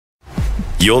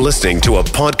You're listening to a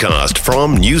podcast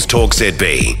from News Talk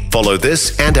ZB. Follow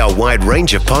this and our wide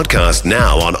range of podcasts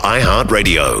now on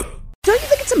iHeartRadio. Don't you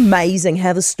think it's amazing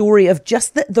how the story of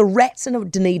just the rats in a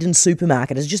Dunedin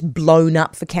supermarket has just blown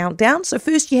up for Countdown? So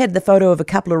first you had the photo of a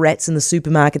couple of rats in the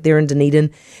supermarket there in Dunedin.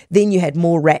 Then you had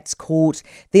more rats caught.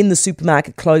 Then the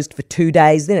supermarket closed for 2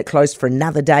 days. Then it closed for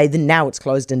another day. Then now it's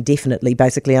closed indefinitely,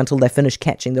 basically until they finish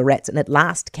catching the rats. And at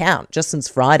last count, just since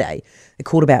Friday, they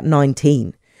caught about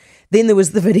 19. Then there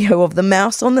was the video of the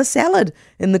mouse on the salad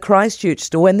in the Christchurch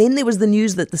store. And then there was the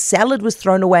news that the salad was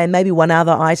thrown away and maybe one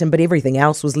other item, but everything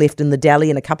else was left in the deli.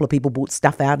 And a couple of people bought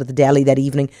stuff out of the deli that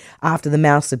evening after the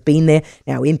mouse had been there.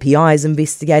 Now MPI is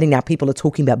investigating. Now people are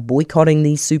talking about boycotting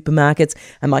these supermarkets.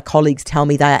 And my colleagues tell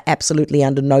me they are absolutely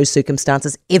under no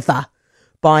circumstances ever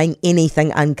buying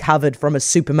anything uncovered from a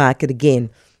supermarket again.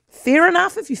 Fair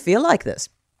enough if you feel like this.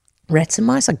 Rats and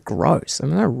mice are gross. I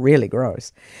mean, they're really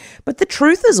gross. But the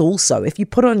truth is also, if you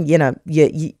put on,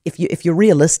 if you're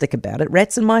realistic about it,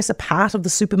 rats and mice are part of the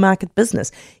supermarket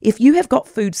business. If you have got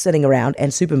food sitting around,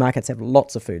 and supermarkets have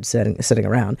lots of food sitting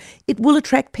around, it will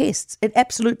attract pests. It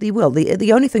absolutely will.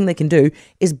 The only thing they can do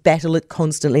is battle it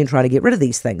constantly and try to get rid of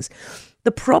these things.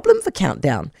 The problem for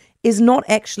Countdown is not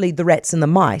actually the rats and the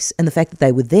mice and the fact that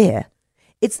they were there.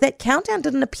 It's that Countdown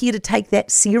didn't appear to take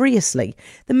that seriously.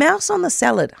 The mouse on the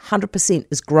salad, 100%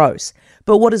 is gross.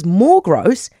 But what is more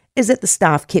gross is that the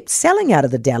staff kept selling out of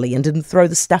the deli and didn't throw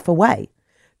the stuff away.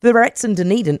 The rats in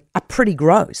Dunedin are pretty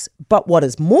gross. But what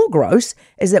is more gross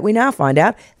is that we now find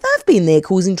out they've been there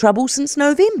causing trouble since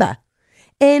November.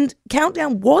 And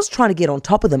Countdown was trying to get on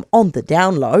top of them on the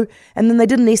down low, and then they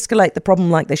didn't escalate the problem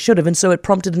like they should have, and so it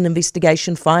prompted an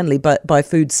investigation finally by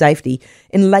Food Safety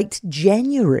in late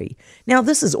January. Now,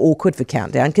 this is awkward for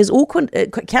Countdown, because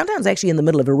Countdown's actually in the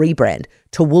middle of a rebrand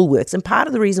to Woolworths, and part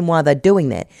of the reason why they're doing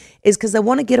that is because they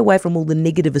want to get away from all the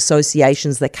negative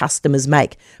associations that customers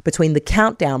make between the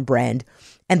Countdown brand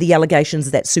and the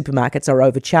allegations that supermarkets are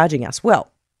overcharging us.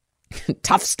 Well,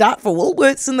 tough start for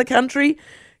Woolworths in the country,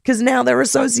 because now they're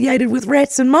associated with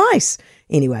rats and mice.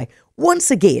 Anyway, once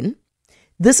again,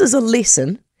 this is a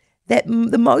lesson that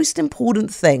the most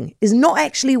important thing is not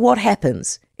actually what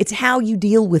happens. It's how you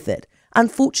deal with it.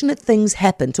 Unfortunate things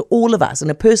happen to all of us in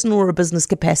a personal or a business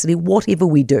capacity, whatever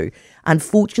we do.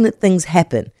 Unfortunate things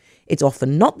happen. It's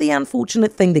often not the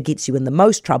unfortunate thing that gets you in the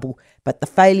most trouble, but the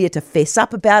failure to fess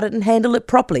up about it and handle it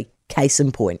properly. Case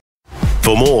in point.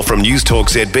 For more from News Talk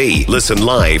ZB, listen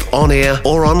live, on air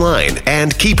or online,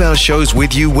 and keep our shows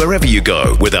with you wherever you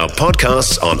go with our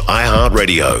podcasts on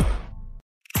iHeartRadio.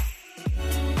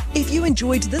 If you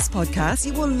enjoyed this podcast,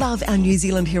 you will love our New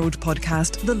Zealand Herald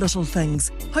podcast, The Little Things,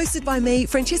 hosted by me,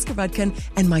 Francesca Rudkin,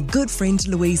 and my good friend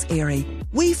Louise Airy.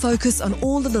 We focus on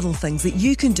all the little things that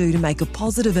you can do to make a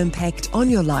positive impact on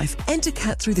your life and to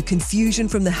cut through the confusion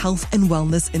from the health and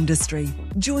wellness industry.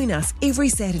 Join us every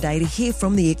Saturday to hear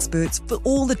from the experts for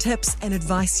all the tips and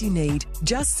advice you need.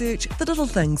 Just search The Little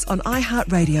Things on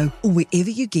iHeartRadio or wherever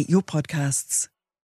you get your podcasts.